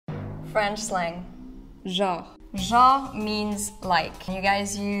French slang. Genre. Genre means like. You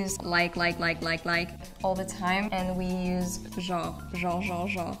guys use like all the time, and we use Genre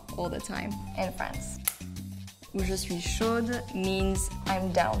all the time. in France. Où je suis chaude means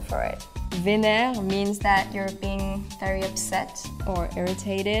I'm down for it. vénère Means that you're being very upset, or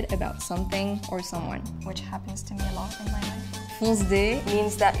irritated about something or someone. which happens to me a lot in my life. Fonce dé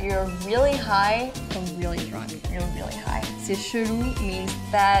Means that you're really high, and really drunk. you're really high. C'est chelou means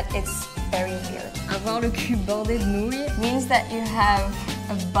That it's very weird. avoir le cul bordé de nouilles, Means that you have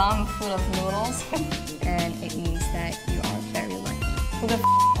a bum full of noodles. and it means that you are very lucky. Who the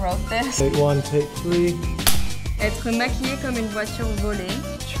wrote this? Take 1, take 3. Être maquillé comme une voiture volée,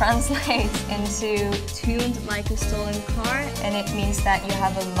 Translates into, tuned like a stolen car, and it means that you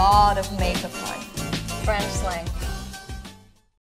have a lot of makeup on. French slang.